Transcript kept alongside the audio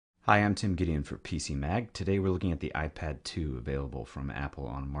Hi, I'm Tim Gideon for PC Mag. Today we're looking at the iPad 2 available from Apple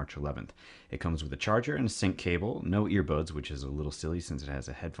on March 11th. It comes with a charger and a sync cable, no earbuds, which is a little silly since it has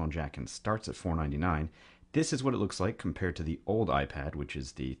a headphone jack and starts at $4.99. This is what it looks like compared to the old iPad, which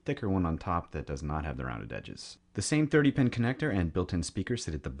is the thicker one on top that does not have the rounded edges. The same 30-pin connector and built-in speakers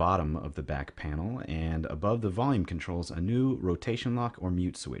sit at the bottom of the back panel, and above the volume controls a new rotation lock or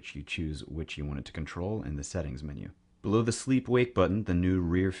mute switch. You choose which you want it to control in the settings menu. Below the sleep wake button, the new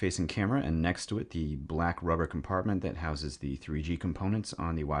rear-facing camera, and next to it the black rubber compartment that houses the 3G components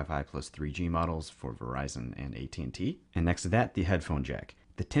on the Wi-Fi plus 3G models for Verizon and AT&T. And next to that, the headphone jack.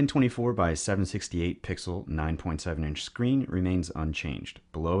 The 1024 by 768 pixel 9.7 inch screen remains unchanged.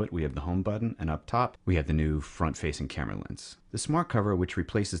 Below it we have the home button, and up top we have the new front-facing camera lens. The smart cover, which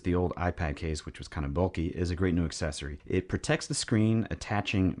replaces the old iPad case, which was kind of bulky, is a great new accessory. It protects the screen,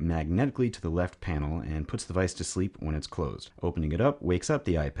 attaching magnetically to the left panel, and puts the device to sleep when it's closed. Opening it up wakes up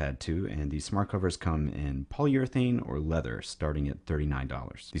the iPad 2, and these smart covers come in polyurethane or leather, starting at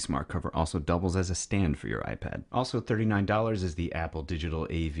 $39. The smart cover also doubles as a stand for your iPad. Also $39 is the Apple Digital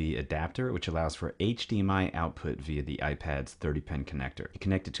AV adapter, which allows for HDMI output via the iPad's 30-pin connector. You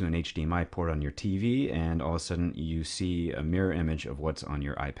connect it to an HDMI port on your TV, and all of a sudden you see a mirror image of what's on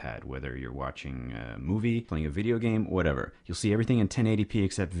your iPad, whether you're watching a movie, playing a video game, whatever. You'll see everything in 1080p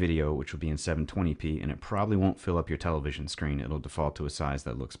except video, which will be in 720p, and it probably won't fill up your television screen. It'll default to a size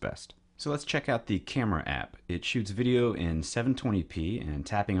that looks best. So let's check out the camera app. It shoots video in 720p, and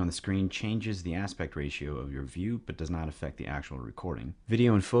tapping on the screen changes the aspect ratio of your view but does not affect the actual recording.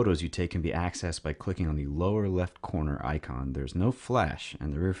 Video and photos you take can be accessed by clicking on the lower left corner icon. There's no flash,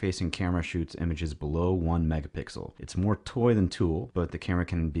 and the rear-facing camera shoots images below 1 megapixel. It's more toy than tool, but the camera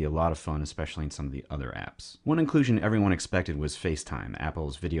can be a lot of fun, especially in some of the other apps. One inclusion everyone expected was Facetime,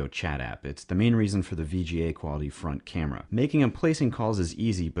 Apple's video chat app. It's the main reason for the VGA quality front camera. Making and placing calls is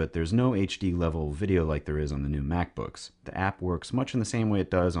easy, but there's no HD level video like there is on the new MacBooks. The app works much in the same way it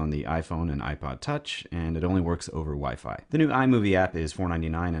does on the iPhone and iPod Touch, and it only works over Wi-Fi. The new iMovie app is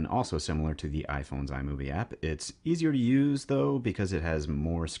 $4.99 and also similar to the iPhone's iMovie app. It's easier to use though because it has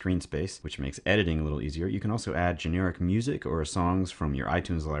more screen space, which makes editing a little easier. You can also add generic music or songs from your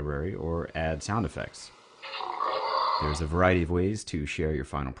iTunes library or add sound effects. There's a variety of ways to share your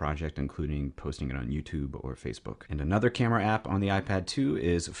final project, including posting it on YouTube or Facebook. And another camera app on the iPad 2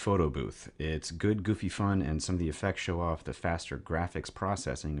 is Photo Booth. It's good, goofy fun, and some of the effects show off the faster graphics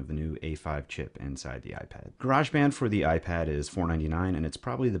processing of the new A5 chip inside the iPad. GarageBand for the iPad is $4.99, and it's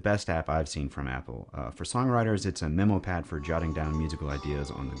probably the best app I've seen from Apple. For songwriters, it's a memo pad for jotting down musical ideas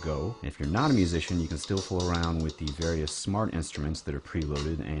on the go. And if you're not a musician, you can still fool around with the various smart instruments that are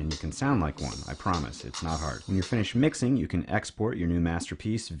preloaded, and you can sound like one. I promise, it's not hard. When you're finished mixing, you can export your new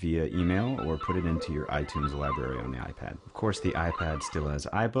masterpiece via email or put it into your iTunes library on the iPad. Of course, the iPad still has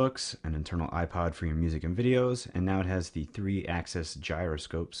iBooks, an internal iPod for your music and videos, and now it has the 3-axis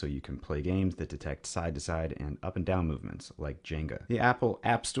gyroscope so you can play games that detect side-to-side and up and down movements like Jenga. The Apple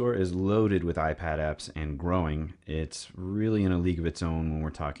App Store is loaded with iPad apps and growing. It's really in a league of its own when we're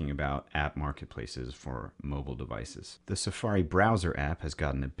talking about app marketplaces for mobile devices. The Safari browser app has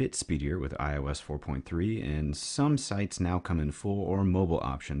gotten a bit speedier with iOS 4.3, and some sites now come in full or mobile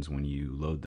options when you load them.